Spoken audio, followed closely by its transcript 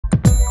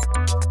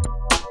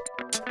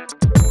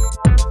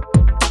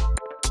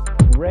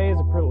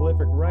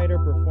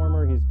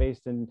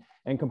based in,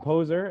 and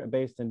composer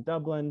based in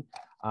Dublin.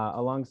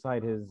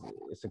 Alongside his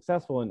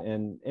successful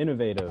and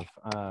innovative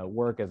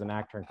work as an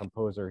actor and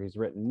composer, he's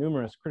written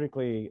numerous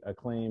critically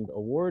acclaimed,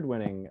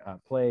 award-winning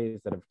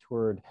plays that have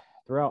toured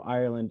throughout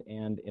Ireland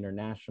and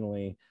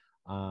internationally.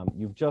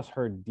 You've just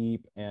heard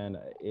Deep, and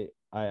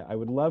I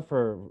would love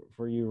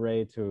for you,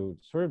 Ray, to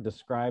sort of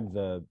describe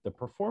the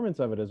performance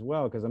of it as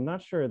well, because I'm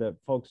not sure that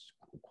folks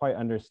quite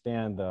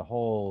understand the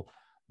whole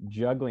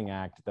juggling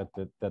act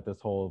that this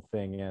whole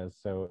thing is.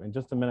 So in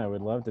just a minute, I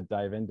would love to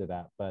dive into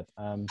that. But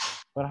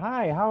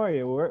hi, how are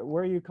you?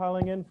 Where are you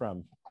calling in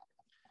from?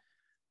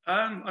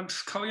 I'm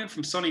just calling in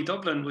from sunny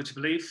Dublin, would you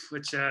believe?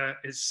 Which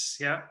is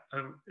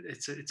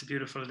it's a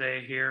beautiful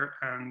day here,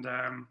 and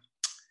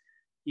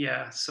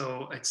yeah,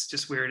 so it's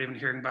just weird even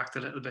hearing back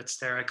the little bits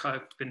there.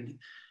 I've been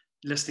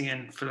listening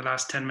in for the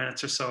last 10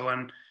 minutes or so,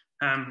 and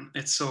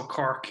it's so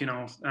Cork, you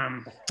know,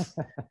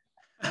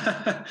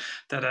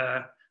 that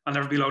I'll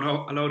never be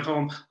allowed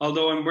home.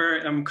 Although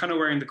I'm kind of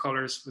wearing the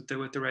colours with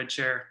the red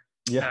chair,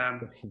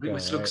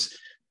 which looks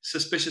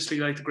suspiciously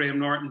like the Graham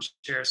Norton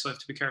chair. So I have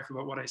to be careful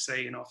about what I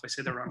say. You know, if I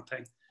say the wrong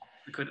thing,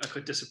 I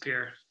could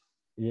disappear.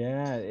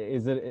 Yeah,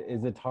 is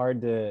it hard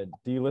to?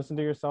 Do you listen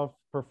to yourself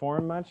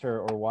perform much,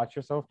 or watch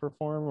yourself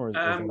perform, or is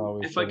it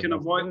always? If I can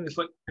avoid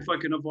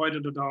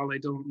it at all, I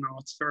don't know.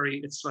 It's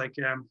like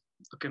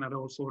looking at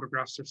old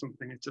photographs or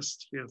something. It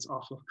just feels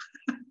awful.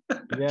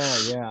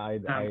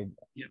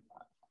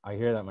 I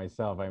hear that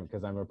myself,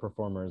 because I'm a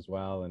performer as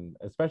well, and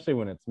especially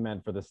when it's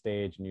meant for the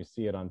stage and you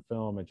see it on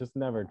film, it just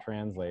never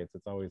translates.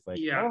 It's always like,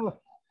 and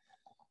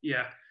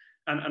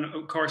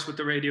of course with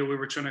the radio we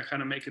were trying to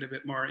kind of make it a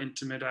bit more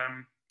intimate.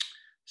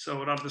 So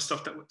a lot of the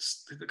stuff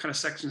the kind of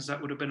sections that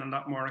would have been a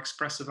lot more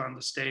expressive on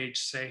the stage,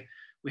 say,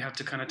 we had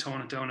to kind of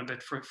tone it down a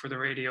bit for the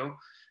radio,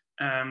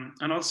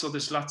 and also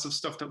there's lots of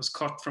stuff that was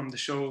cut from the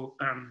show.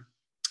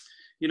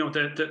 You know,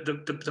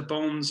 the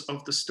bones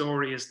of the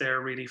story is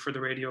there really for the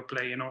radio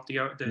play. You know,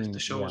 the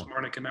show is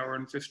more like an hour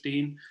and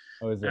 15.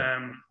 Oh, is it?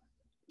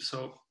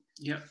 So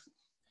yeah.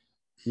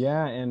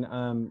 Yeah,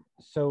 and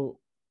so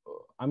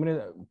I'm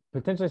gonna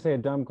potentially say a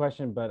dumb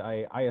question, but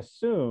I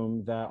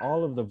assume that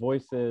all of the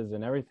voices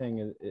and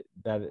everything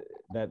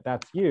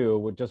that's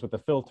you, just with the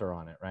filter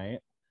on it, right?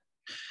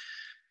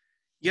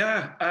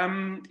 Yeah,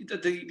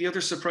 the other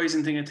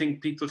surprising thing I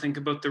think people think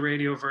about the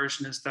radio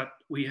version is that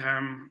we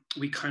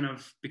kind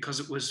of,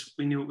 because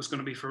we knew it was going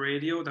to be for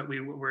radio, that we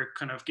were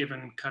kind of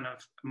given kind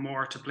of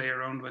more to play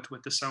around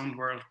with the sound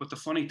world. But the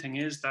funny thing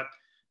is that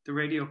the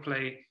radio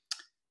play,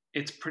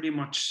 it's pretty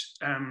much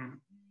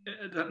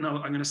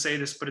no, I'm going to say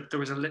this, but there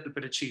was a little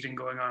bit of cheating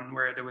going on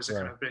where there was a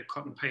kind of bit of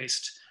cut and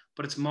paste.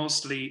 But it's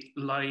mostly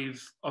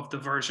live of the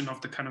version of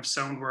the kind of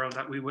sound world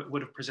that we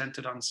would have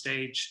presented on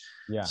stage.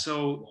 Yeah.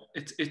 So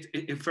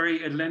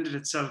it lended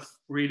itself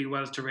really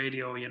well to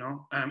radio, you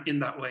know, in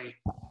that way.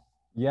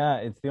 Yeah,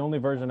 it's the only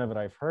version of it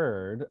I've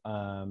heard,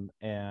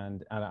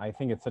 and I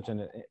think it's such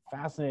a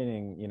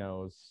fascinating, you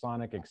know,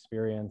 sonic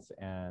experience.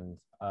 And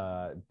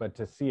but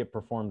to see it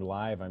performed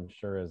live, I'm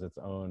sure is its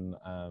own.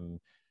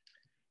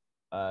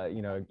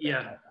 You know,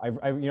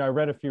 I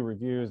read a few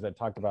reviews that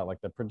talked about like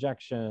the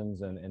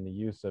projections and the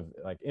use of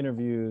like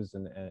interviews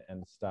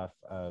and stuff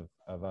of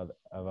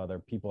other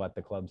people at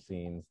the club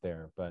scenes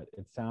there, but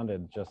it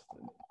sounded just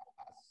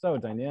so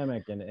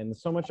dynamic, and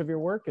so much of your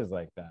work is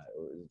like that,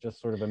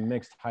 just sort of a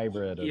mixed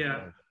hybrid of,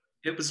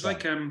 it was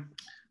like I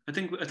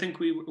think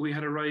we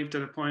had arrived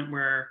at a point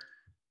where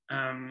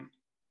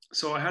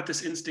so I had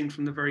this instinct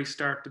from the very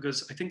start,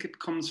 because I think it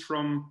comes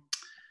from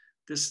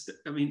this,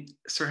 I mean,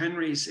 Sir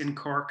Henry's in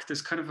Cork,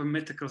 there's kind of a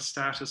mythical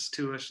status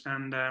to it,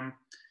 and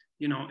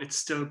you know, it's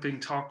still being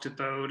talked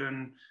about,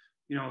 and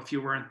you know, if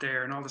you weren't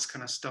there and all this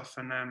kind of stuff,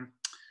 and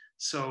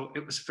so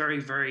it was very,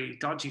 very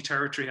dodgy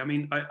territory. I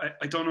mean,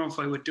 I don't know if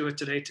I would do it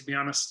today, to be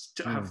honest,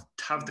 to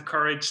have the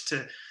courage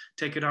to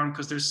take it on,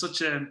 because there's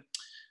such a,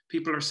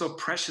 people are so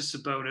precious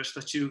about it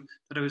that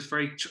I was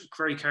very,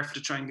 very careful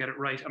to try and get it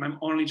right. And I'm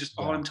only just,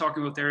 all I'm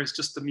talking about there is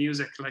just the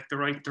music, like the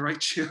right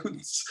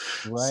tunes.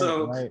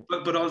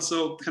 But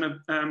also kind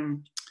of,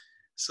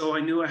 so I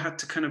knew I had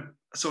to kind of,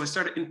 so I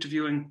started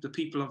interviewing the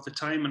people of the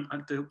time,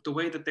 and the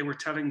way that they were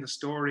telling the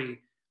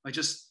story, I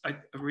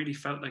really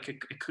felt like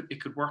it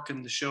could work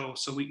in the show.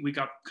 So we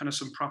got kind of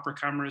some proper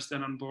cameras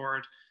then on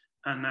board.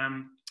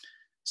 And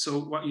so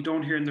what you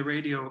don't hear in the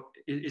radio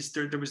is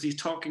there was these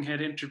talking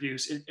head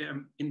interviews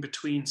in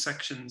between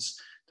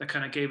sections that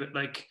kind of gave it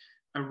like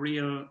a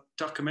real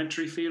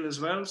documentary feel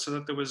as well. So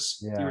that there was,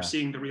 you were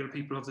seeing the real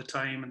people of the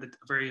time and the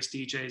various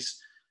DJs.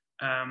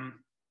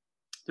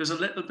 There's a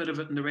little bit of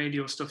it in the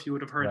radio stuff you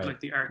would have heard,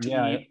 like the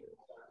RTE.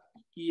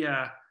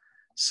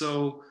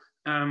 So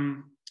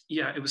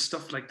it was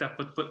stuff like that.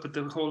 But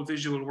the whole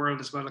visual world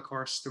as well, of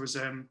course. There was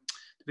the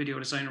video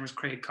designer was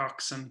Craig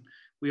Cox, and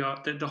we all,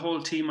 the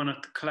whole team on it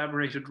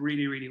collaborated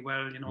really, really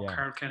well. You know,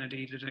 Carl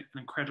Kennedy did an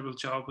incredible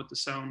job with the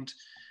sound,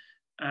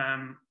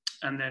 and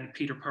then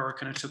Peter Power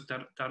kind of took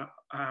that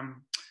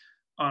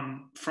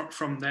on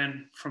from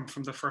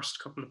the first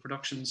couple of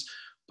productions.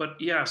 But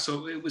yeah,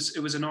 so it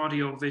was an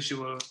audio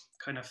visual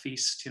kind of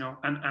feast, you know,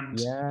 and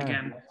Yeah.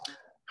 again,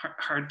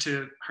 hard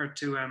to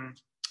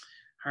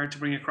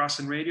bring across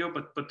in radio,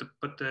 but the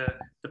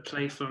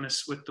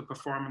playfulness with the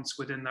performance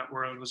within that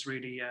world was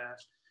really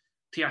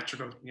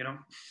theatrical, you know.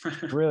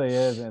 Really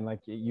is, and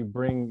like you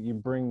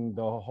bring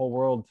the whole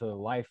world to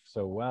life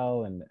so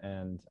well,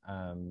 and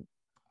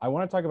I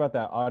want to talk about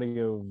that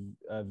audio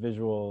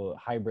visual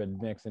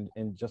hybrid mix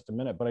in just a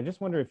minute, but I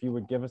just wonder if you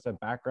would give us a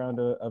background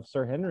of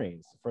Sir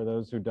Henry's for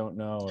those who don't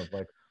know, of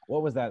like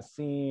what was that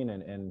scene,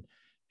 and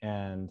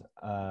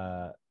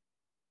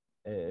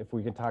if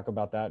we could talk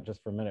about that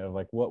just for a minute, of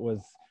like what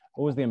was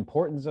the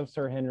importance of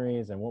Sir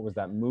Henry's, and what was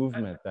that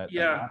movement that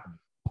happened?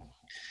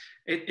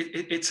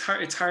 It's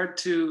hard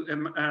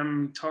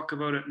to talk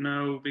about it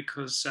now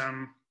because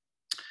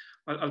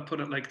I'll put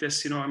it like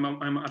this, you know,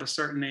 I'm at a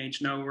certain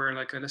age now where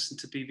like I listen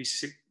to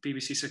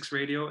BBC Six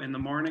Radio in the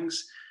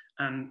mornings,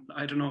 and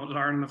I don't know,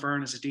 Lauren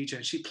Laverne is a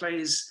DJ. She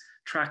plays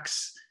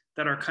tracks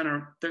that are kind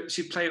of,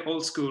 she play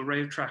old school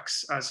rave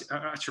tracks as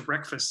at your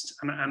breakfast,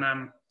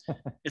 and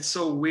it's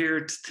so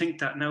weird to think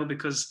that now,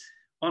 because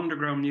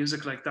underground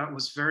music like that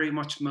was very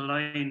much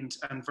maligned,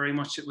 and very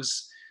much it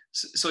was.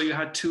 So you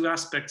had two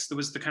aspects. There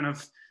was the kind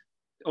of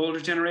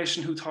older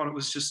generation who thought it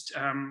was just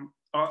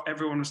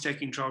everyone was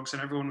taking drugs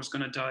and everyone was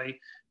going to die,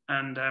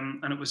 and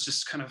it was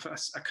just kind of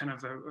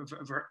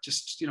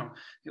just, you know,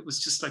 it was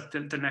just like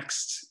the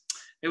next.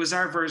 It was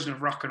our version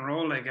of rock and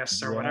roll, I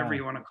guess, or whatever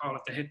you want to call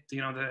it. The hit,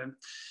 you know,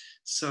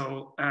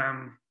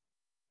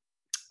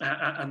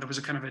 and there was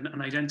a kind of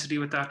an identity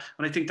with that,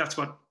 and I think that's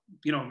what,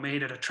 you know,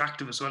 made it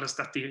attractive, as well as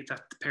that the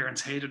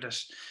parents hated it,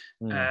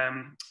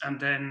 and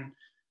then.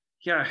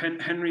 Yeah,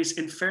 Henry's,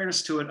 in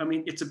fairness to it, I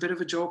mean, it's a bit of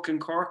a joke in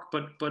Cork,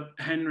 but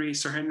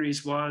Sir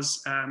Henry's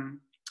was,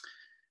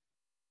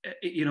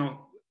 you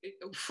know,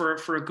 for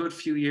a good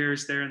few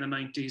years there in the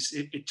 90s,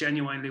 it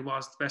genuinely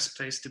was the best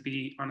place to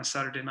be on a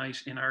Saturday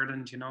night in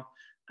Ireland, you know,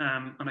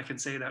 and I can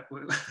say that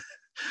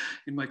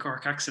in my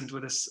Cork accent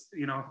with this,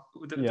 you know,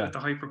 with the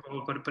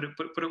hyperbole,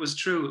 but it was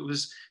true.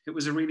 It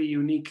was a really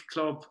unique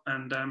club,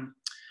 and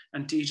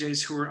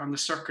DJs who were on the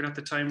circuit at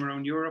the time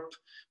around Europe,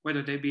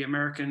 whether they be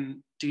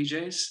American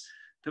DJs.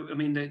 I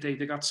mean, they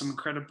got some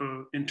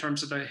incredible, in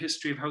terms of the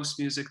history of house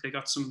music, they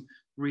got some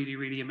really,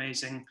 really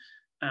amazing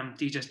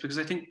DJs, because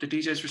I think the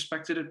DJs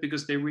respected it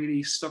because they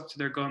really stuck to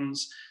their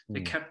guns.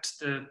 They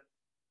kept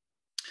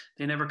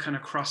they never kind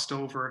of crossed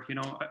over, you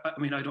know. I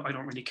mean, I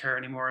don't really care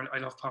anymore. I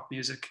love pop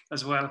music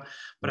as well.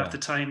 But at the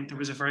time, there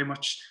was a very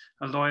much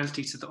a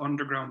loyalty to the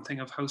underground thing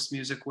of house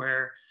music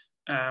where,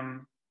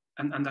 and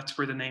that's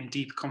where the name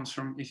Deep comes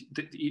from.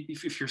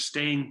 If you're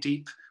staying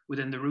deep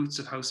within the roots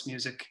of house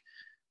music,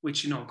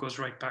 which, you know, goes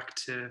right back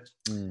to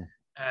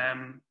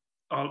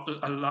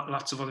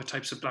lots of other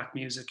types of black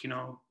music, you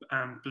know,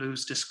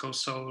 blues, disco,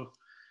 soul.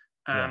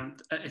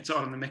 It's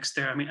all in the mix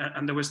there. I mean,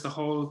 and there was the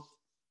whole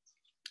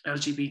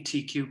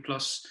LGBTQ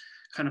plus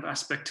kind of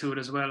aspect to it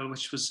as well,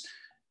 which was,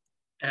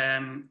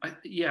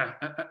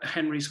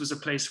 Henry's was a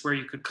place where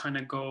you could kind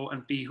of go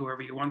and be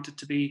whoever you wanted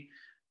to be.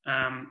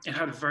 It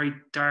had a very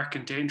dark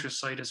and dangerous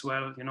side as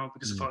well, you know,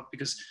 because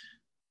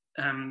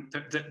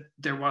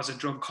there was a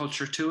drug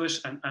culture to it,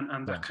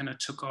 and that kind of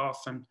took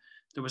off, and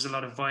there was a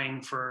lot of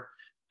vying for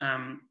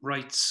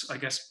rights, I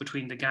guess,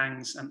 between the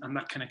gangs, and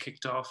that kind of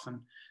kicked off.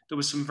 And there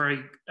was some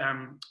very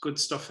good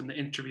stuff in the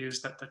interviews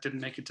that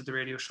didn't make it to the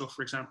radio show,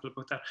 for example,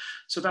 about that.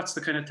 So that's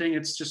the kind of thing.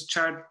 It's just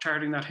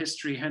charting that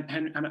history,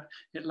 and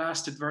it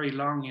lasted very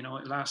long. You know,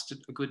 it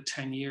lasted a good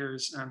 10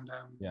 years, and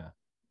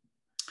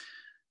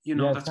you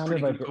know, that's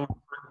pretty good going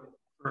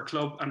for a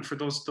club. And for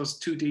those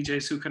two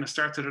DJs who kind of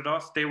started it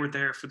off, they were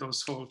there for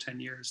those whole 10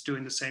 years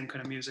doing the same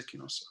kind of music, you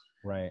know. So.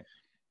 Right.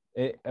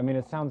 I mean,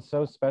 it sounds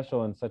so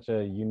special and such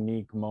a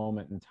unique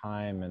moment in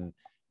time. And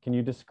can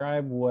you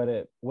describe what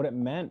it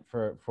meant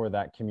for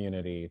that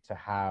community to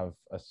have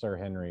a Sir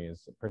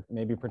Henry's,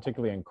 maybe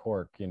particularly in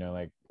Cork, you know,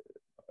 like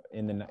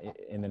in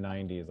the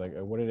 90s? Like,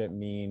 what did it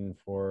mean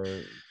for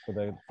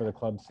the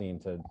club scene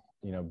to,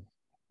 you know,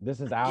 this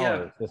is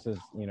ours, this is,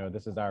 you know,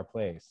 this is our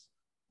place?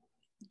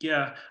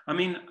 Yeah, I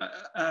mean,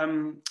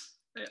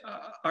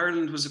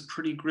 Ireland was a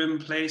pretty grim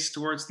place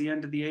towards the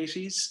end of the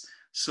 80s.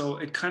 So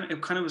it kind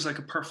of was like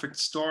a perfect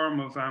storm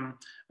of a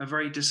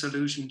very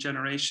disillusioned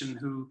generation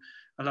who,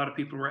 a lot of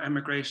people were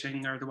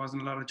emigrating, or there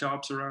wasn't a lot of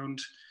jobs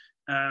around.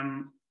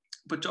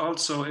 But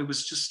also it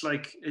was just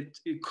like,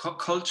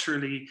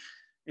 culturally,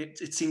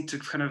 it seemed to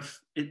kind of,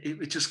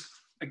 it just,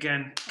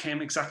 again,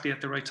 came exactly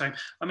at the right time.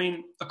 I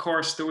mean, of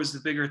course, there was the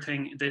bigger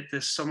thing,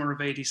 the summer of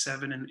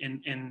 '87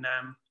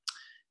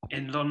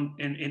 in London,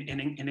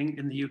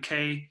 in the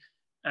UK,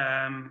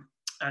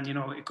 and you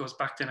know, it goes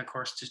back then, of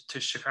course, to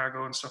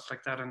Chicago and stuff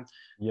like that. And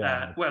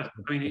well,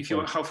 I mean,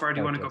 how far do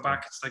you want to go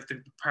back? It's like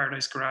the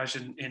Paradise Garage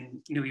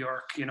in New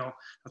York. You know,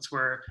 that's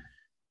where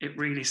it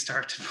really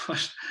started.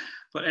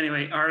 But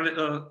anyway, our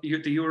little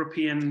the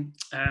European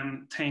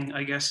thing,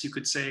 I guess you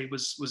could say,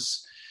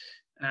 was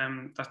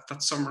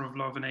that summer of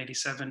love in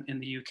 '87 in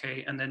the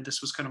UK, and then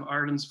this was kind of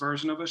Ireland's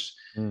version of it.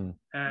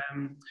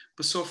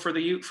 But so for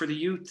the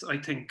youth, I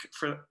think,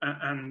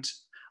 and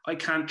I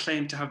can't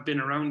claim to have been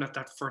around at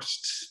that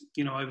first,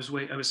 you know, I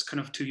was kind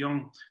of too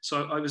young.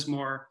 So I was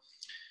more,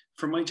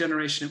 for my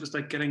generation, it was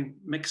like getting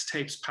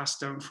mixtapes passed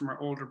down from our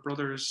older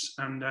brothers,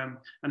 and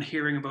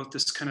hearing about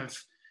this kind of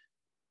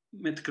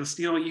mythical,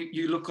 you know,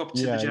 you look up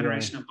to the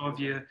generation above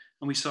you,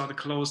 and we saw the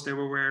clothes they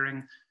were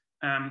wearing.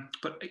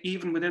 But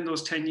even within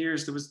those 10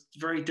 years, there was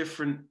very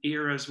different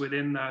eras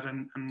within that.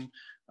 And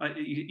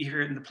you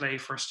hear it in the play,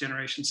 first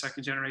generation,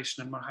 second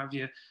generation, and what have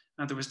you.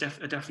 And there was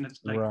a definite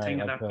thing like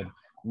of that. The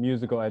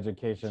musical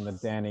education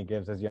that Danny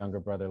gives his younger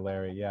brother,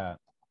 Larry. Yeah.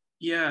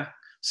 Yeah.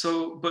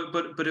 So,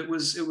 but it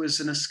was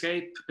an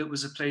escape. It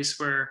was a place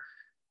where,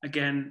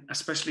 again,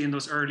 especially in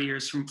those early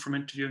years from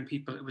interviewing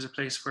people, it was a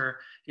place where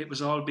it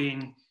was all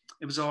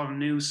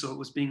new. So it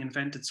was being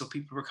invented. So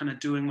people were kind of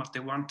doing what they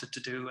wanted to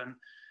do. And,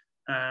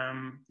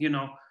 you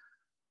know,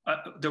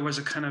 there was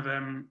a kind of,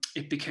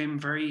 it became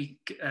very,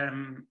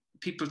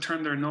 people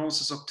turned their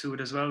noses up to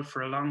it as well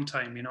for a long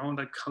time, you know,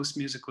 like house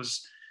music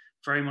was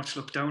very much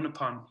looked down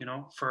upon, you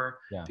know,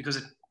 because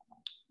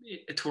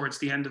it towards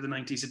the end of the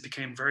 90s, it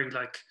became very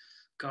like,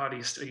 God, are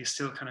you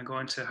still kind of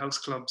going to house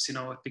clubs, you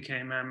know, it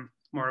became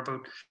more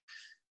about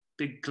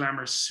big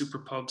glamorous super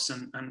pubs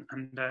and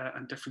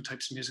different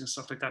types of music and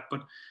stuff like that.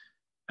 But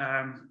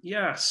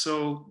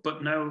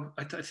but now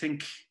I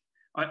think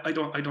I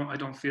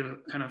don't feel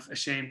kind of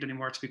ashamed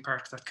anymore to be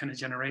part of that kind of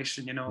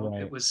generation. You know,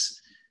 it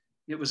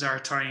was our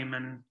time,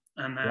 and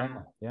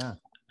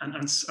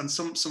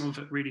some of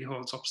it really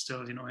holds up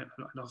still. You know, I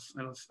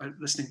love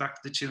listening back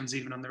to the tunes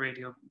even on the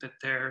radio. That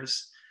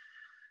there's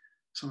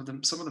some of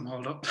them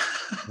hold up.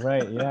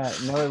 Right. Yeah.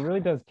 No, it really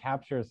does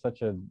capture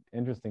such an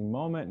interesting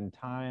moment in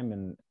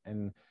time,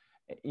 and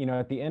you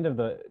know,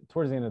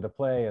 towards the end of the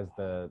play, as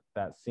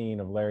that scene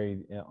of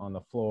Larry on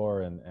the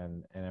floor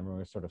and everyone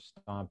was sort of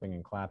stomping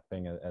and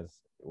clapping as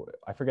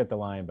I forget the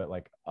line, but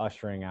like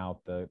ushering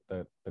out the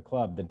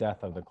club, the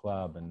death of the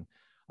club. And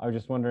I was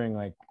just wondering,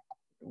 like,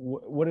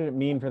 what did it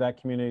mean for that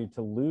community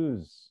to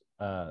lose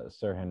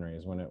Sir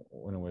Henry's when it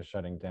was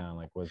shutting down?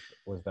 Like, was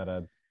that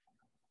a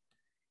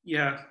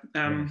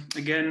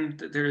again,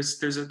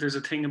 there's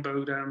a thing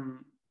about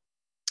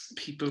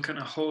people kind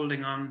of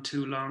holding on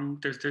too long.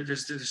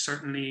 There's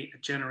certainly a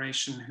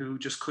generation who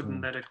just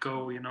couldn't let it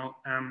go, you know.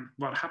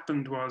 What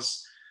happened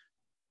was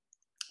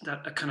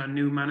that a kind of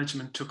new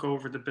management took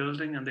over the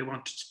building, and they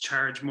wanted to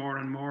charge more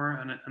and more,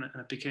 and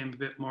it became a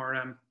bit more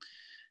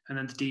and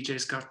then the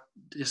DJs got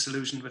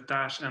disillusioned with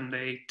that, and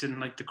they didn't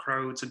like the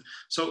crowds, and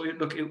so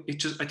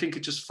I think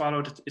it just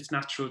followed its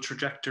natural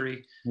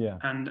trajectory.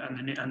 And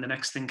the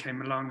next thing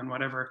came along and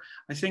whatever.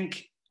 I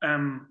think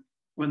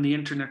when the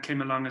internet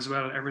came along as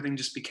well, everything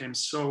just became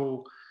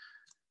so,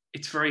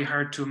 it's very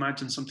hard to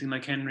imagine something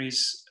like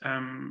Henry's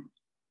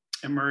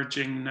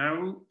emerging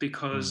now,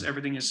 because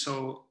everything is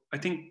so, I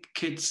think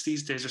kids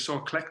these days are so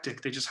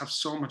eclectic, they just have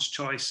so much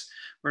choice,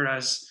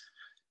 whereas,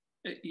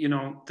 you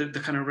know, the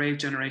kind of rave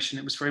generation,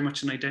 it was very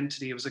much an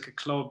identity, it was like a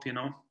club, you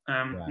know.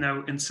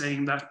 Now, in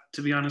saying that,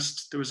 to be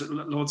honest, there was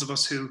loads of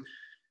us who,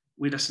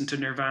 we listened to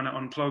Nirvana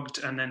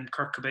unplugged, and then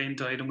Kurt Cobain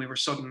died, and we were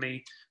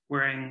suddenly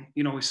wearing,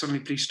 you know, we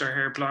suddenly bleached our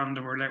hair blonde,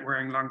 and we're like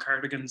wearing long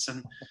cardigans,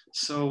 and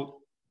so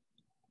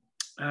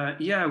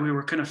we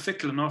were kind of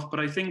fickle enough. But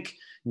I think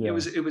it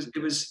was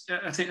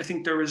I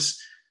think there was,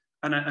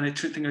 and I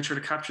think I try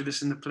to capture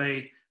this in the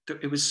play,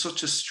 that it was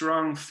such a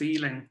strong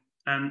feeling,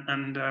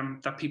 and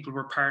that people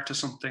were part of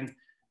something,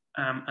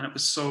 and it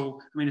was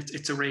so, I mean,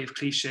 it's a rave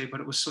cliche,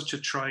 but it was such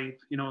a tribe,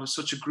 you know, it was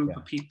such a group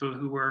of people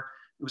who were,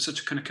 it was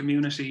such a kind of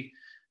community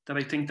that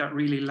I think that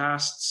really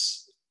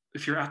lasts.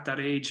 If you're at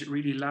that age, it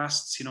really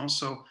lasts, you know.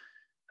 So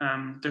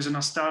there's a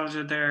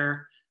nostalgia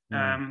there,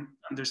 and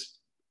there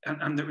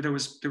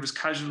was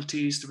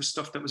casualties, there was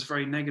stuff that was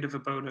very negative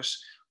about it,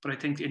 but I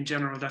think in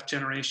general that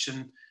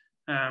generation,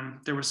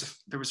 there was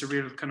a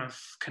real kind of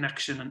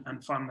connection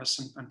and fondness,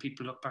 and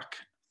people look back.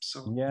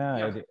 So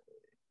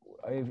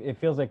it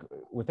feels like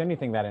with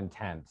anything that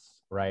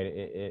intense, right?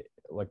 It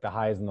like the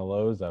highs and the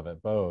lows of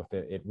it both.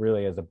 It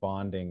really is a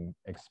bonding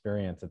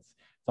experience. It's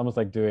almost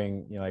like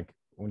doing, you know, like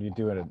when you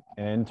do an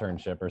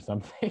internship or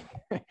something,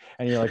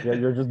 and you're like,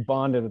 you're just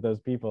bonded with those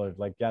people. It's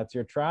like, that's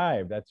your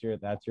tribe, that's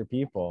your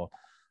people,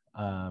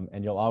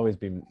 and you'll always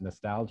be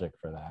nostalgic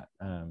for that.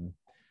 And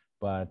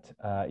I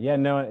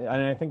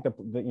think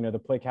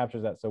the play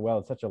captures that so well.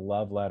 It's such a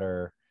love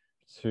letter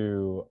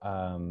to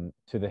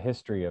the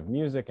history of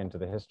music and to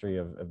the history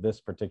of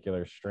this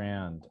particular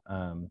strand.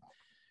 And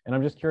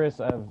I'm just curious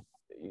of,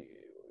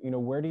 you know,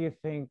 where do you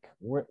think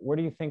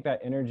that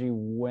energy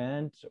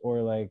went,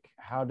 or like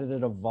how did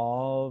it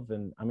evolve?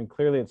 And I mean,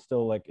 clearly it's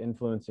still like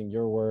influencing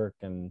your work,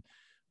 and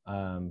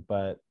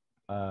but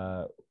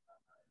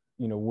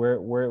you know,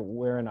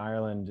 where in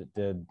Ireland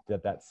did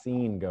that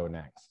scene go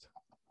next?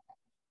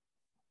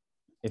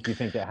 If you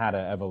think it had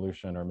an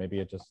evolution, or maybe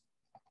it just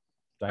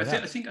died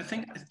out.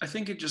 I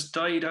think it just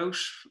died out.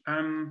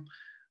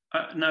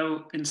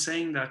 Now, in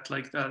saying that,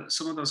 like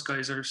some of those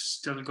guys are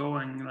still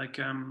going. Like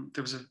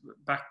there was a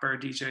back bar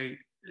DJ,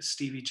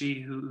 Stevie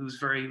G, who's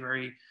very,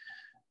 very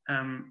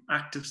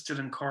active still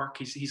in Cork.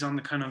 He's on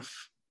the kind of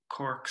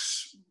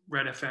Cork's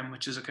Red FM,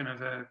 which is a kind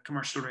of a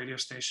commercial radio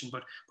station,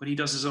 but he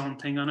does his own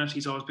thing on it.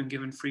 He's always been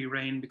given free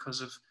rein because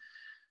of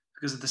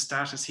the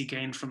status he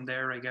gained from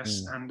there, I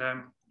guess. And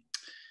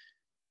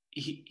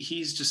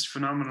he's just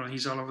phenomenal.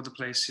 He's all over the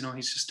place. You know,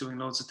 he's just doing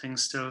loads of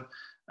things still.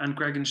 And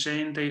Greg and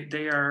Shane,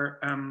 they are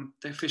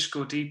they fish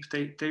go deep.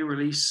 They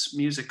release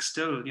music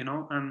still, you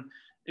know, and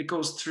it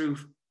goes through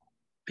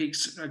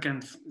peaks.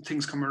 Again,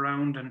 things come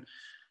around, and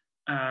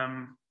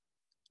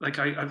like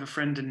I have a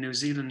friend in New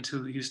Zealand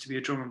who used to be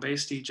a drum and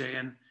bass DJ,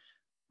 and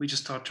we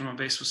just thought drum and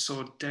bass was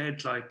so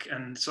dead, like,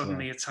 and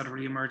suddenly it's had a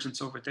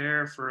re-emergence over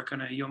there for a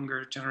kind of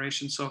younger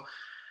generation. So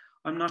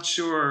I'm not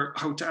sure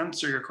how to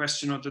answer your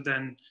question other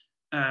than,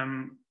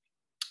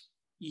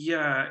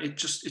 it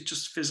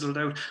just fizzled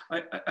out.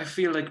 I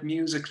feel like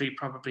musically,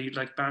 probably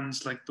like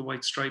bands like the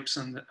White Stripes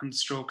and the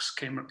Strokes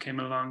came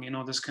along. You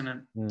know, this kind of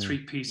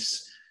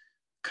 3-piece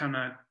kind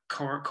of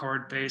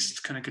chord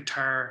based kind of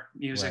guitar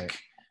music. Right.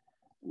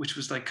 Which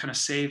was like kind of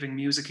saving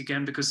music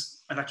again,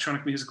 because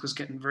electronic music was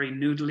getting very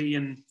noodly,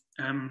 and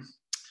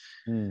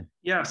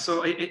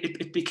so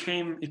it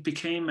became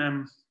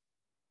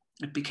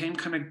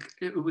kind of,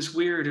 it was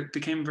weird. It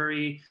became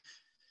very,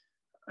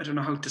 I don't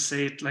know how to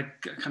say it,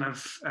 like kind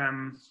of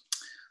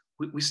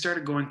we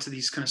started going to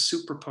these kind of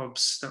super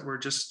pubs that were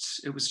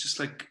just, it was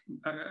just like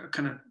a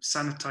kind of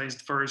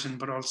sanitized version,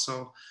 but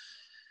also,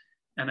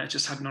 and it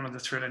just had none of the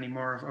thrill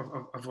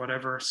anymore of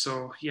whatever.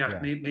 So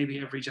maybe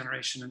every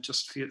generation it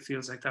just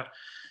feels like that.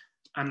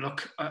 And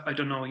look, I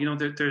don't know, you know,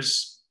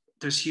 there's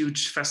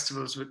huge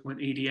festivals with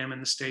EDM in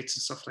the States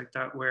and stuff like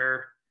that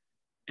where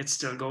it's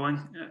still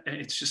going.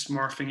 It's just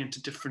morphing into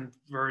different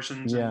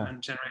versions,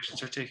 and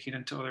generations are taking it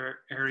into other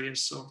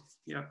areas. So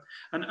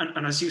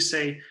and as you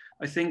say,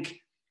 I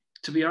think,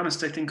 to be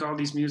honest, I think all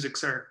these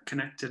musics are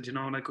connected. You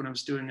know, like when I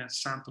was doing a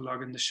sample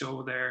log in the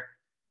show there,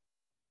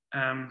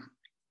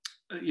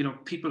 you know,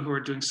 people who are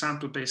doing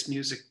sample-based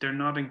music, they're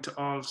nodding to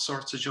all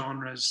sorts of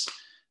genres,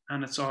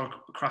 and it's all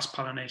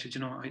cross-pollinated.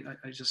 You know,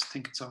 I just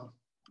think it's all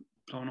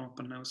blown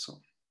open now. So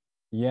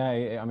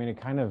yeah, I mean, it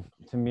kind of,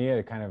 to me,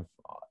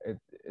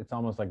 it's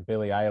almost like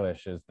Billie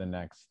Eilish is the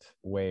next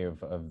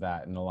wave of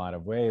that in a lot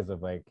of ways,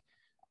 of like,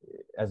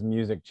 as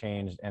music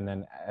changed, and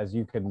then as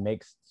you could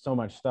make so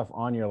much stuff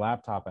on your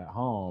laptop at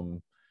home,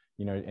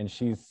 you know, and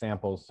she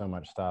samples so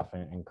much stuff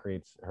and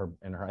creates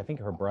I think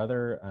her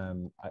brother.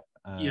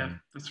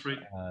 That's right.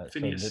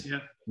 Phineas. So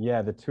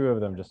the two of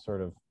them just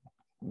sort of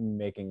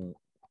making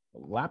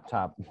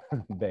laptop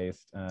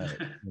based,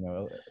 you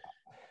know,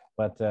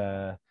 but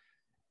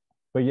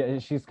yeah,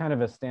 she's kind of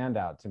a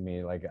standout to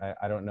me. Like,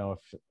 I don't know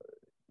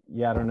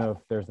if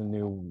there's a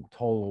new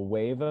total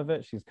wave of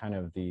it. She's kind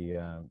of the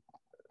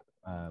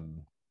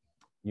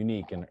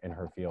unique in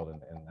her field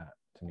in that,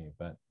 to me.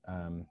 But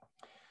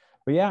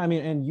yeah, I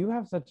mean, and you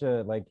have such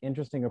a like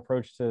interesting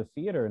approach to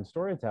theater and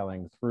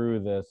storytelling through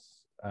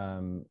this,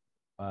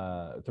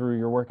 through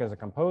your work as a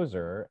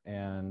composer.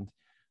 And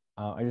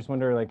I just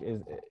wonder, like,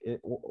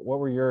 what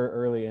were your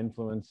early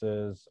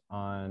influences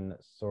on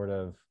sort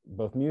of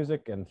both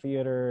music and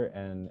theater,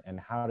 and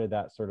how did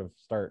that sort of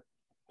start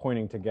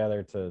pointing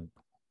together to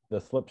the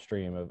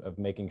slipstream of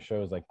making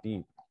shows like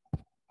Deep?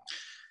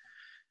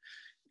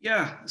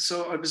 Yeah,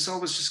 so I was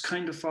always just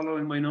kind of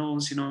following my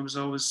nose. You know, I was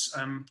always,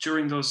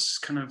 during those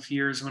kind of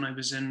years when I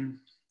was in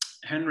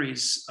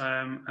Henry's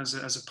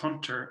as a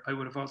punter, I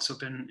would have also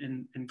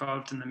been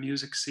involved in the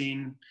music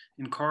scene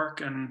in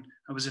Cork, and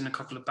I was in a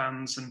couple of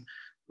bands, and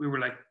we were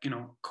like, you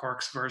know,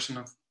 Cork's version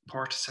of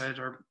Portishead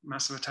or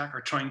Massive Attack,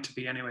 or trying to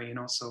be anyway, you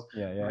know. So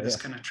we're this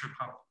kind of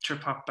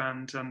trip hop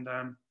band, and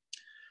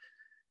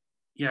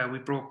we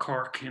broke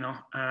Cork, you know.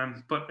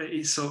 But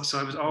so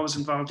I was always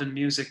involved in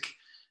music.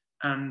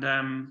 And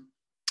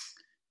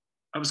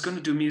I was going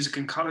to do music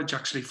in college,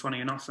 actually,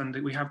 funny enough. And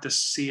we have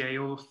this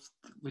CAO,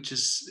 which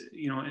is,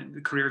 you know,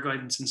 the career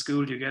guidance in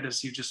school you get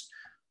is you just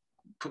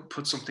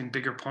put something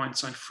bigger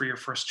points on for your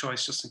first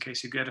choice, just in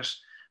case you get it.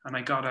 And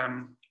I got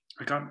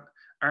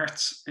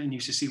arts in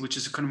UCC, which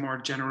is a kind of more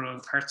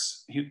general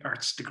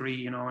arts degree,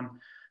 you know. And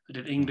I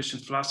did English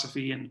and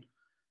philosophy, and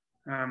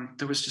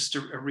there was just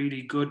a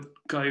really good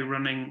guy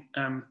running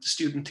the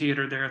student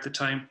theatre there at the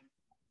time.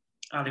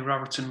 Ali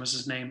Robertson was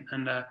his name,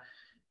 and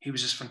he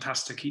was just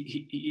fantastic.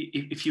 He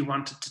if you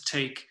wanted to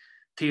take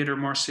theatre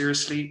more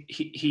seriously,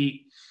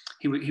 he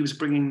was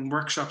bringing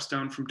workshops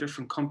down from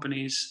different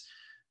companies.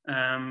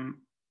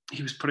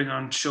 He was putting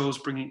on shows,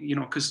 bringing, you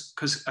know,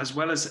 because as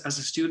well as a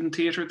student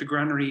theatre, the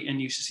Granary in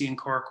UCC in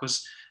Cork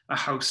was a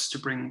house to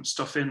bring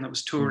stuff in that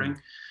was touring.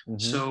 Mm-hmm.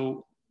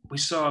 So we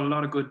saw a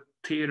lot of good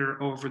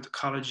theatre over the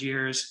college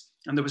years,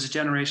 and there was a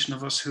generation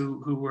of us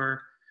who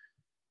were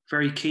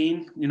very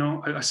keen. You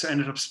know, I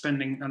ended up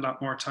spending a lot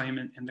more time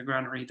in the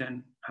Granary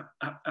than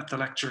at the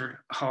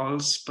lecture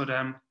halls, but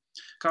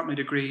got my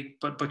degree,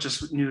 but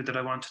just knew that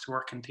I wanted to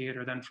work in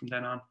theatre then from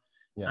then on.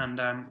 Yeah.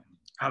 And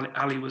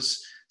Ali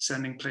was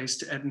sending plays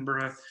to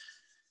Edinburgh,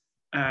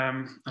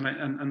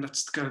 and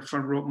that's kind of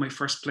when I wrote my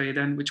first play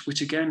then,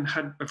 which again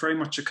had very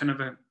much a kind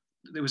of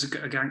there was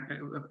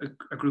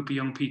a group of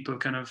young people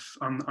kind of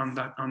on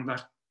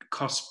that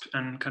cusp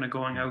and kind of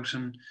going out,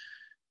 and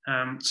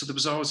so there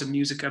was always a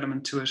music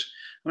element to it,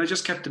 and I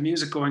just kept the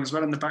music going as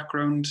well in the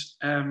background.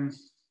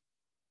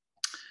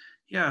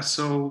 Yeah,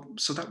 so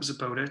that was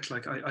about it.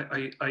 Like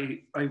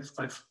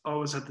I've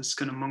always had this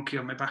kind of monkey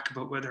on my back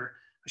about whether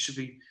I should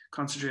be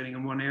concentrating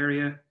in one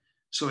area.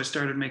 So I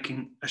started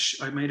making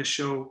I made a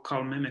show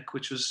called Mimic,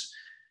 which was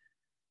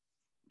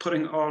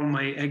putting all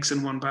my eggs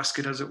in one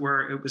basket, as it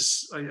were. It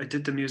was I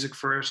did the music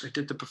for it, I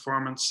did the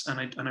performance, and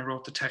I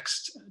wrote the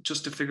text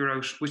just to figure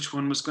out which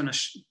one was going to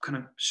kind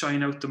of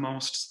shine out the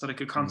most, so that I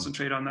could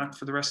concentrate on that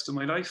for the rest of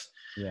my life.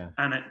 Yeah,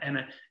 and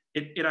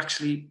it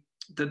actually,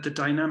 the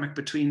dynamic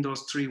between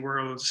those three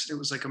worlds, it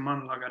was like a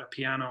monologue at a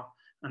piano,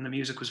 and the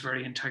music was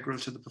very integral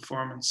to the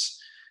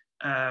performance.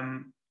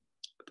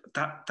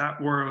 That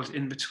world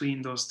in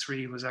between those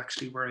three was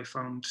actually where I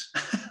found.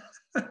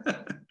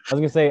 I was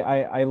gonna say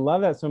I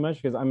love that so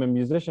much because I'm a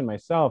musician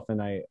myself,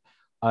 and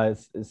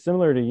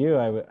similar to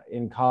you,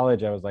 in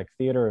college I was like,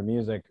 theater or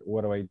music,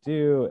 what do I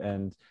do?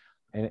 And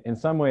in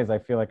some ways I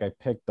feel like I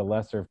picked the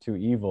lesser of two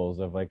evils,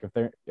 of like,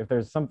 if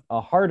there's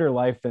a harder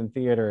life than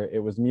theater, it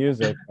was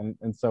music,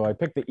 and so I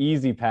picked the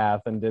easy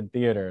path and did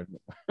theater,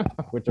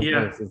 which of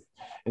course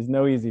is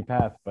no easy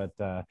path, but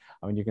I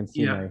mean, you can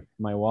see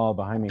my wall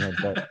behind me here,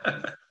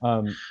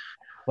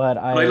 but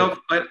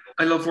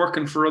I love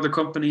working for other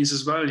companies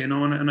as well, you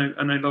know,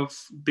 and I love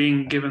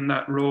being given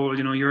that role.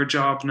 You know, your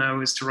job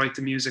now is to write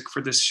the music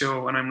for this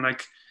show, and I'm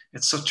like,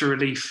 it's such a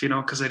relief, you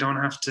know, because I don't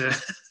have to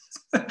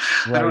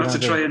I don't have to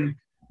try and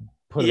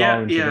put it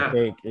all into the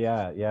cake.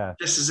 Yeah.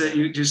 This is it.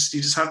 You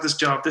just have this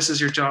job. This is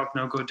your job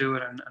now. Go do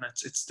it, and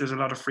it's there's a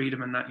lot of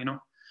freedom in that, you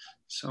know.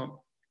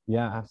 So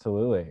yeah,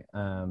 absolutely.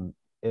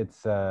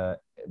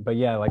 But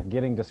yeah, like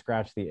getting to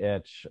scratch the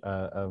itch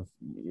of,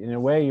 in a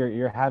way,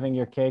 you're having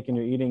your cake and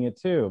you're eating it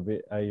too.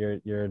 But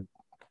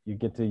you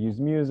get to use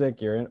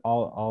music. You're in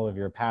all of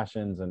your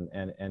passions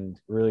and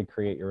really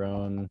create your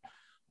own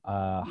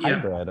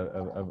hybrid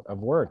of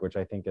work, which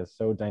I think is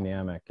so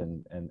dynamic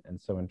and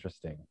so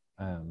interesting.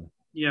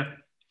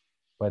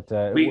 But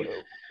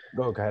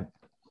go ahead.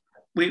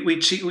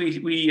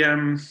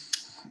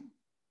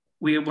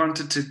 We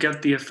wanted to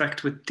get the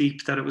effect with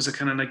Deep, that it was a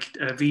kind of like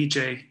a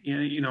VJ,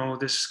 you know,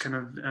 this kind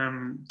of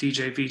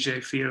DJ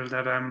VJ feel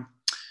that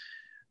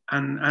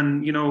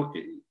and you know,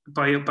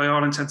 by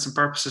all intents and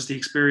purposes, the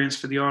experience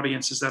for the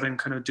audience is that I'm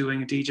kind of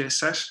doing a DJ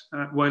set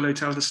while I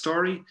tell the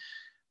story,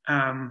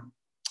 and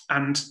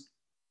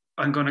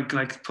I'm going to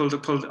like pull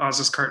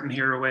Oz's curtain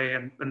here away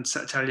and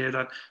tell you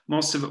that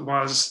most of it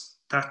was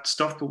that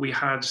stuff, but we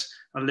had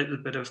a little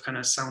bit of kind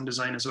of sound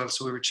design as well,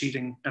 so we were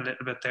cheating a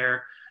little bit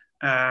there.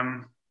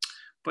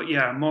 But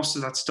yeah, most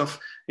of that stuff,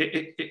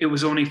 it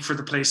was only for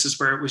the places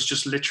where it was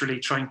just literally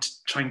trying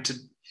to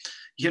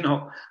you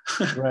know,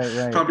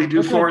 right. probably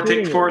do four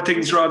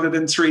things rather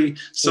than three.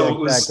 So yeah, it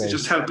was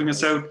just helping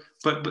us out.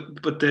 But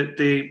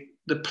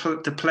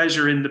the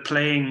pleasure in the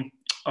playing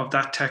of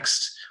that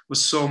text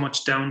was so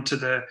much down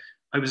to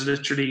I was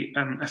literally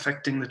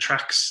affecting the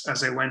tracks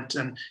as I went,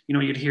 and you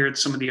know, you'd hear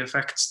some of the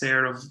effects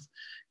there of,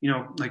 you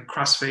know, like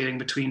crossfading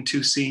between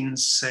two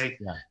scenes, say.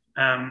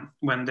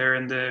 When they're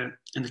in the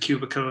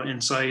cubicle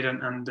inside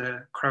and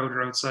the crowd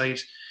are outside.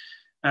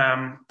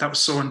 That was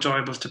so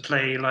enjoyable to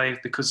play live,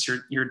 because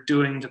you're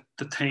doing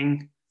the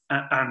thing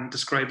and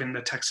describing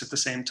the text at the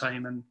same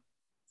time. And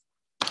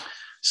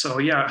so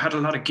yeah, I had a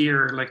lot of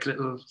gear, like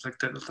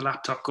the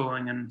laptop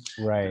going, and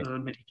little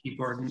MIDI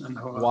keyboard and the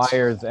whole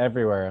wires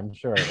everywhere, I'm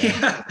sure.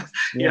 Right?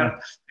 yeah,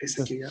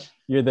 basically,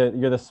 You're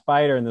the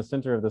spider in the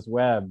center of this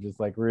web, just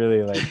like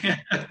really like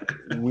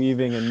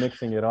weaving and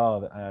mixing it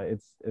all.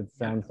 It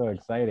sounds so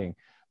exciting.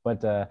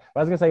 But I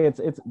was gonna say,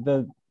 it's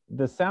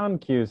the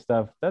sound cue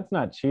stuff. That's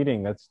not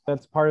cheating.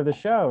 That's part of the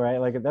show, right?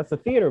 Like, that's the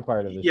theater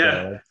part of the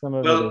show. Like, some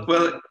of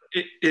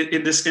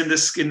in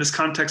this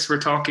context we're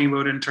talking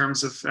about, in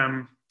terms of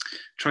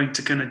trying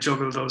to kind of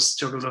juggle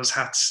those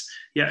hats.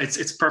 Yeah,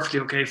 it's perfectly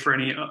okay for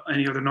any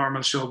other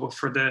normal show, but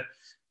for the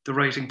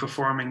writing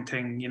performing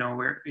thing, you know,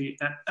 where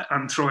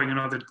I'm throwing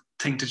another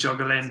thing to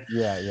juggle in.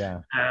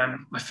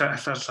 I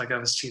felt like I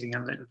was cheating a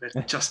little bit,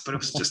 but it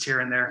was just here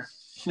and there.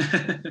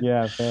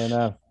 Yeah, fair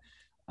enough.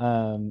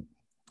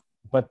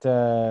 But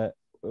do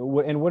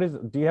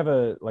you have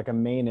a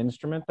main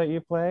instrument that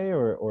you play,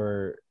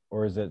 or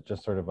is it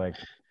just sort of like,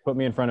 put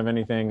me in front of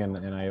anything and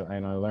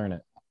I learn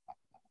it?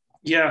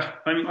 Yeah,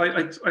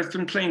 I've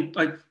been playing.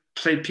 I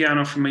played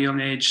piano from a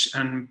young age,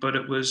 but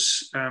it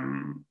was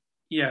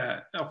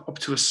up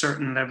to a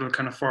certain level,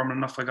 kind of formal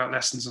enough. I got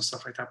lessons and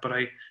stuff like that, but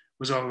I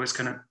was always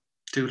kind of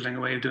doodling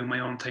away, doing my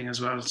own thing as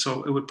well.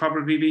 So it would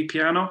probably be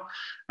piano.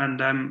 And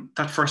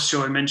that first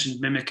show I mentioned,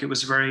 Mimic,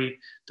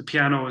 the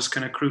piano was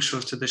kind of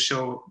crucial to the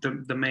show.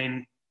 The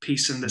main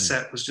piece in the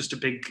set was just a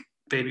big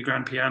baby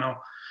grand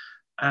piano.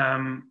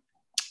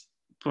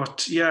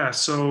 But yeah,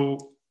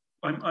 so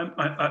I'm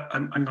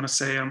going to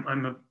say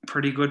I'm a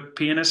pretty good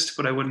pianist,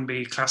 but I wouldn't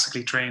be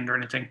classically trained or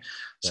anything.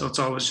 So it's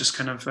always just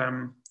kind of,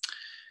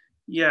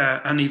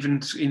 and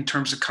even in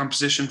terms of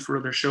composition for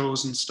other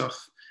shows and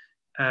stuff,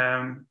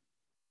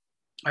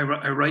 I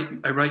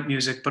write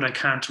music, but I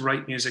can't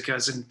write music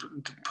as in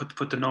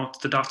put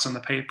the dots on the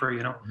paper,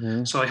 you know.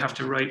 Mm-hmm. So I have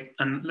to write,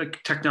 and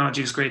like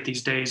technology is great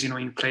these days. You know,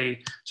 you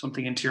play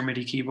something into your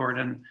MIDI keyboard,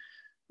 and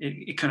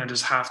it kind of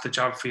does half the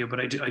job for you. But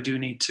I do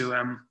need to.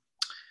 I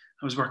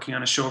was working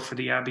on a show for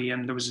the Abbey,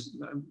 and there was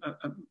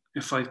a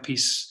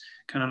 5-piece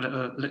kind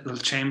of little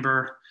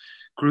chamber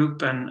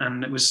group,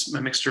 and it was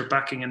a mixture of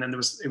backing, and then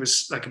it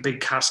was like a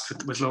big cast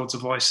with loads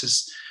of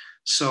voices.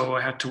 So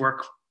I had to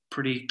work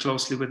pretty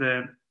closely with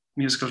a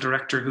musical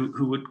director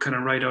who would kind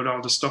of write out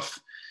all the stuff.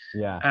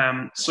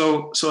 Yeah.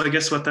 So I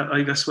guess what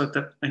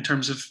that in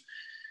terms of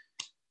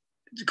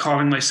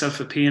calling myself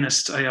a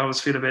pianist, I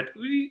always feel a bit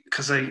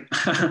because I,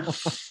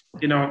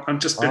 you know, I've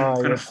just been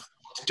kind of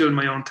doing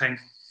my own thing.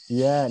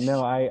 Yeah,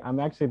 no, I'm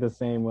actually the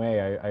same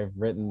way. I've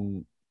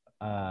written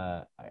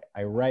I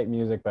write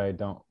music, but I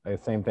don't,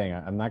 same thing.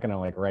 I'm not gonna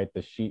like write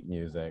the sheet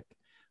music.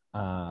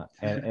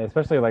 And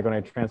especially like when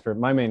I transfer,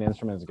 my main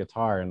instrument is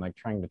guitar, and like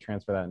trying to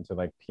transfer that into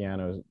like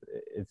piano,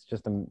 it's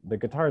just the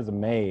guitar is a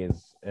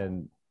maze.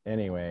 And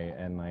anyway,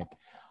 and like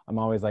I'm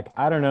always like,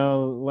 I don't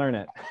know, learn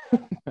it.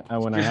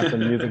 When I have the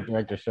music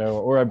director show,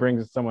 or I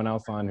bring someone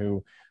else on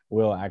who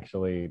will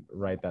actually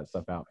write that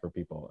stuff out for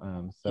people.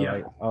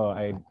 Yeah.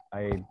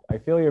 I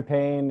feel your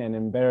pain and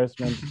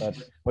embarrassment,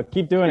 but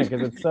keep doing it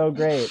because it's so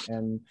great,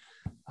 and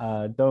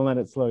don't let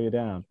it slow you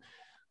down.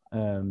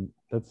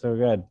 That's so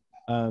good.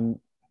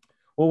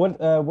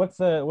 Well,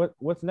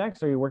 what's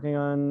next? Are you working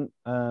on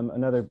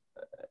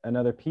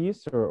another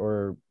piece,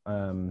 or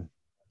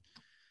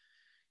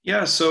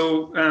Yeah,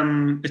 so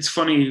it's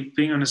funny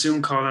being on a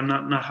Zoom call and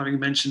not having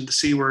mentioned the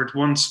C word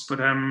once, but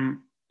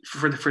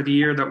for the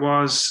year that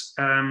was,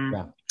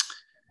 yeah.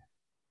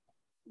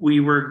 we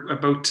were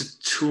about to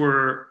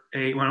tour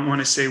when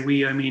I say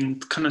we, I mean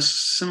kind of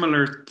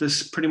similar,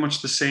 this pretty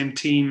much the same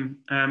team,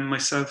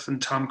 myself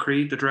and Tom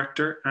Creed, the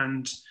director,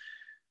 and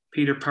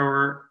Peter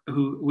Power,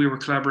 who we were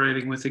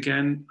collaborating with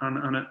again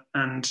on it,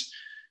 and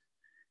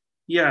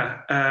yeah,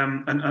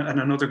 and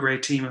another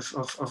great team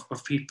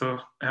of people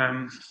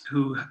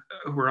who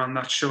were on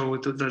that show.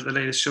 The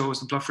latest show was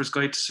The Bluffer's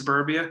Guide to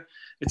Suburbia.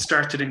 It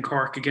started in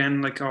Cork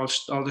again, like all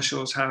the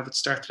shows have. It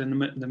started in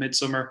the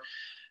midsummer,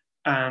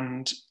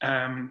 and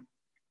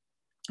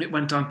it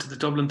went on to the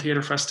Dublin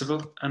Theatre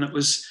Festival, and it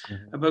was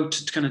about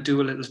to kind of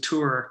do a little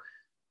tour.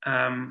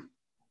 And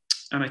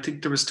I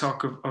think there was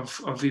talk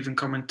of even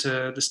coming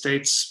to the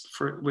States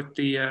with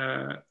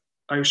the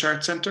Irish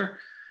Arts Centre,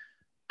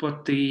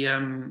 but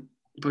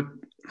but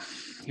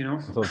you know,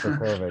 So for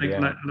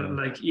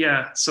COVID,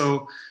 yeah.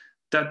 So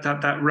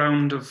that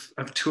round of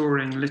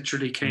touring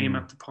literally came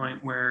at the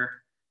point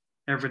where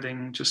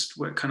everything just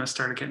kind of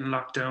started getting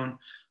locked down.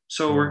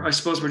 So I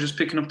suppose we're just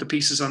picking up the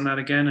pieces on that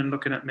again and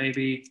looking at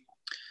maybe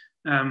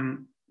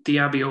the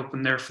Abbey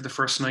open there for the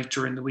first night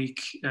during the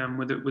week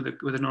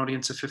with an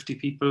audience of 50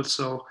 people.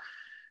 So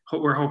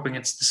we're hoping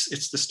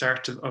it's the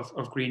start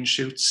of green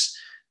shoots.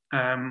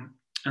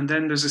 And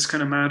then there's this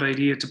kind of mad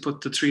idea to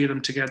put the three of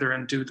them together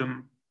and do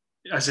them,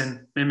 as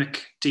in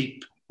mimic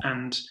Deep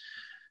and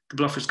The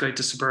Bluffer's Guide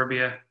to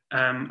Suburbia,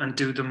 and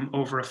do them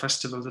over a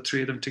festival, the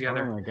three of them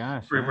together. Oh my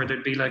gosh! Where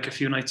there'd be like a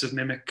few nights of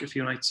Mimic, a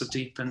few nights of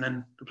Deep, and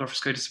then The Bluffer's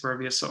Guide to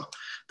Suburbia. So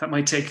that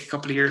might take a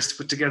couple of years to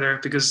put together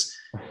because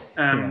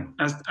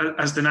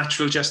as the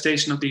natural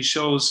gestation of these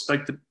shows,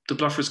 like the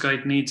Bluffer's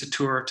Guide needs a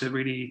tour to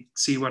really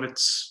see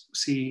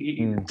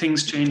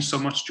things change so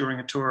much during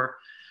a tour.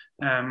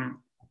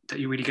 That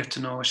you really get to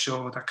know a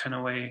show that kind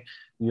of way.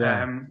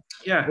 Yeah.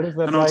 What is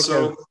that and like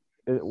also,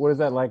 what is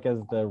that like as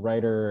the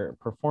writer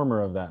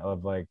performer of that?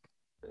 Of like,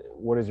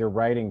 what is your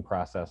writing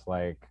process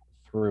like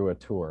through a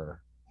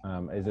tour?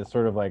 Is it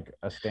sort of like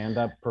a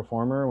stand-up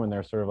performer when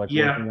they're sort of like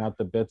working out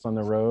the bits on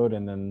the road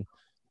and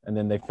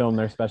then they film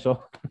their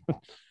special?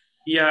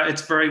 Yeah,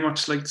 it's very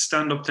much like the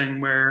stand-up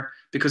thing where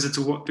because it's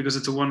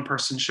a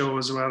one-person show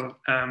as well.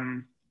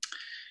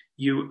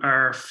 You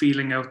are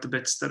feeling out the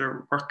bits that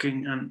are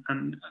working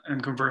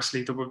and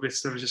conversely the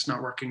bits that are just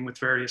not working with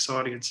various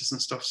audiences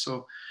and stuff.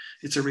 So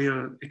it's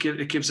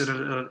it gives it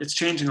it's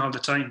changing all the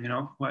time, you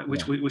know,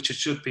 which it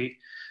should be.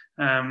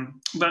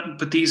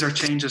 But these are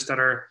changes that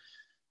are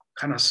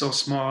kind of so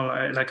small.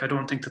 I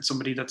don't think that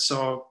somebody that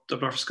saw The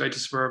Bluffer's Guide to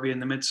Suburbia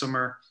in the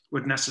midsummer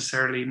would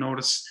necessarily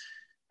notice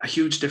a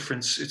huge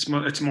difference. It's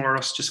more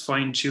us just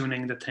fine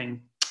tuning the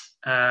thing.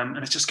 And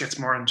it just gets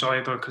more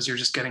enjoyable because you're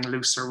just getting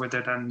looser with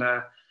it. And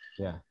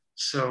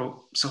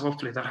so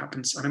hopefully that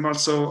happens. And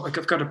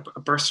I've got a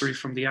bursary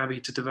from the Abbey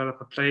to develop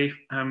a play.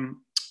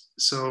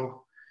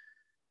 So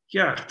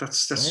yeah,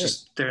 that's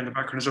just there in the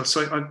background as well.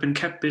 So I've been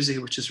kept busy,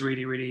 which is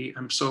really, really,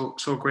 I'm so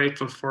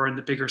grateful for in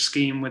the bigger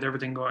scheme with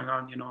everything going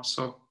on, you know.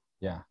 So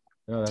yeah,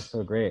 no, that's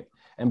so great.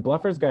 And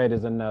Bluffer's Guide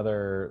is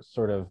another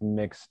sort of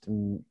mixed,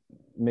 you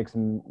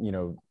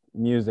know,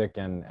 music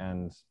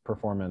and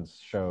performance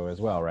show as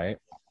well, right?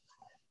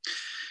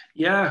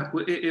 Yeah,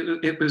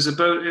 it was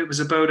about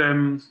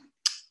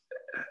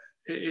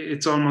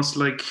it's almost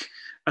like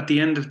at the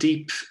end of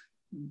Deep,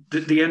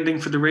 the ending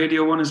for the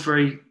radio one is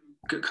very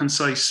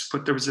concise,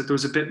 but there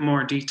was a bit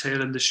more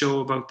detail in the show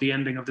about the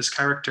ending of this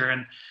character,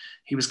 and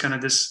he was kind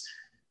of this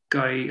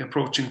guy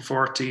approaching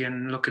 40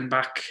 and looking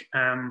back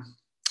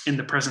in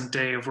the present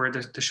day of where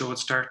the show had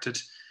started,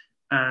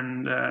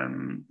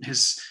 and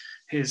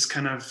his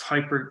kind of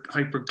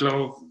hyper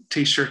glow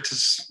t-shirt,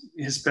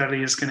 his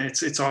belly is kind of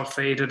it's all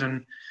faded,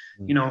 and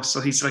you know, so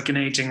he's like an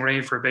aging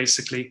raver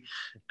basically.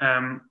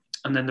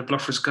 And then the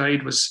Bluffer's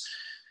Guide was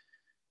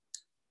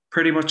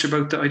pretty much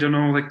about the, I don't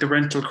know, like the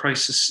rental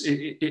crisis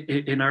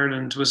in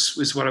Ireland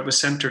was what it was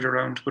centered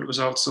around, but it was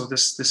also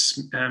this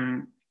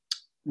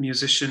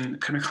musician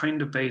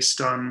kind of based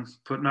on,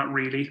 but not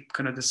really,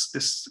 kind of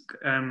this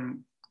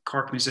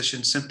Cork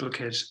musician, Simple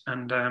Kid.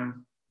 And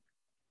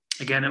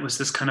again, it was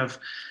this kind of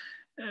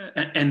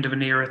end of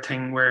an era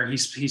thing where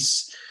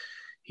he's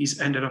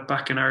ended up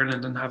back in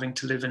Ireland and having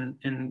to live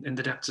in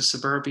the depths of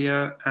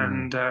suburbia.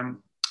 And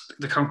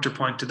the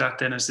counterpoint to that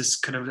then is this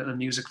kind of little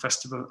music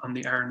festival on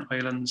the Aran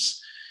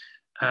Islands.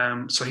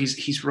 So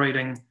he's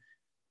writing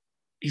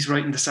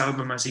this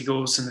album as he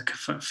goes in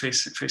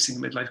facing a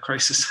midlife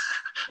crisis.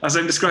 As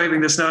I'm describing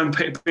this now, I'm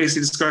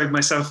basically describing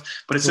myself.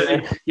 But it's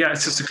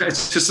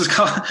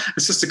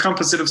just a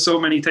composite of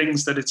so many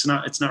things that it's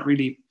not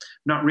really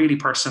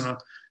personal.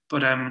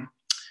 But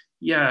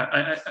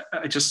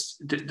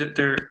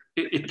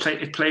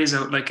it plays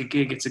out like a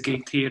gig. It's a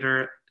gig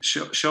theater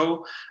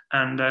show,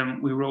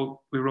 and we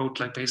wrote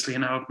like basically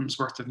an album's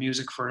worth of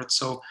music for it.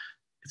 So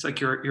it's like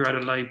you're at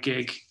a live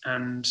gig,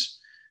 and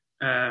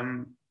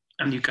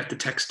you get the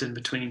text in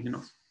between. You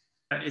know,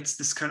 it's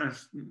this kind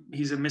of,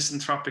 he's a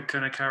misanthropic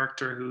kind of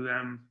character who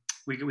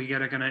we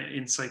get a kind of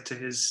insight to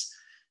his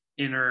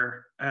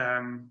inner.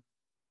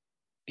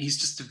 He's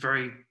just a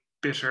very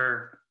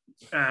bitter.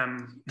 A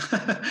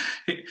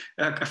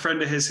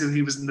friend of his who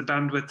he was in the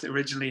band with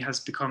originally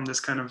has become this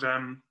kind of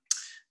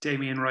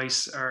Damien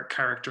Rice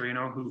character, you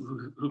know,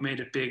 who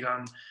made it big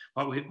on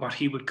what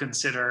he would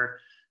consider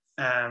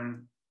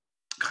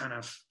kind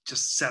of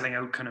just selling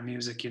out kind of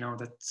music, you know,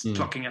 that's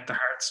plucking at the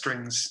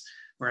heartstrings,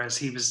 whereas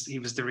he was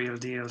the real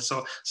deal.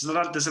 So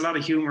there's a lot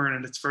of humor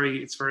in it. It's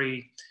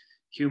very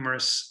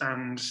humorous,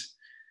 and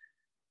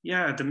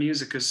yeah, the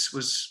music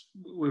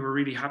we were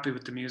really happy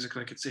with the music.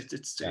 Like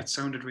it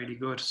sounded really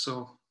good.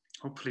 So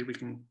hopefully we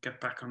can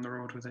get back on the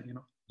road with it, you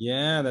know.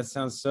 Yeah, that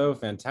sounds so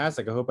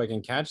fantastic. I hope I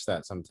can catch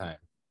that sometime.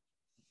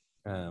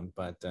 Well,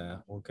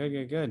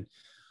 good.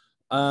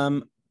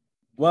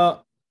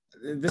 Well,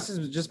 this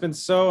has just been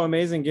so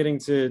amazing getting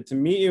to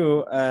meet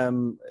you,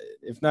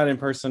 if not in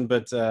person,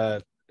 but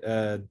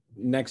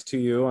next to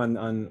you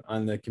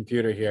on the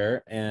computer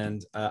here.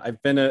 And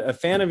I've been a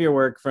fan of your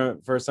work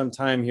for some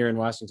time here in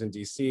Washington,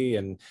 D.C.,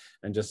 and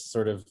just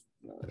sort of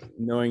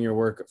knowing your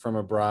work from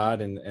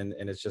abroad, and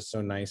it's just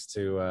so nice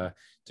to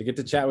get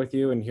to chat with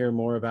you and hear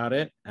more about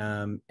it.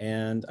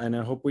 And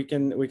I hope we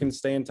can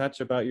stay in touch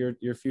about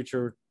your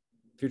future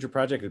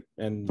project.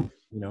 And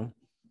you know,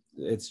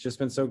 it's just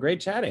been so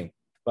great chatting.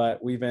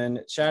 But we've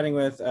been chatting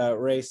with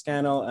Ray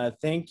Scannell.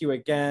 Thank you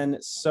again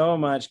so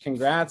much.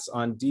 Congrats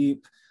on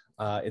Deep.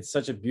 It's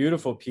such a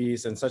beautiful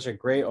piece and such a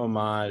great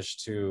homage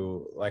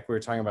to, like we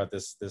were talking about,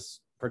 this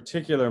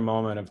particular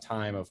moment of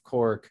time of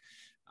Cork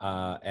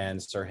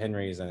and Sir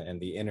Henry's and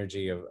the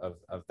energy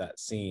of that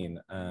scene.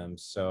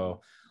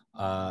 So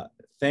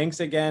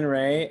thanks again,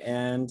 Ray,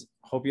 and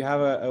hope you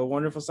have a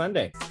wonderful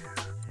Sunday.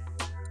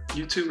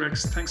 You too,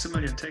 Rex. Thanks a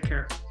million. Take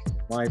care.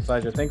 My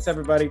pleasure. Thanks,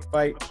 everybody.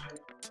 Bye.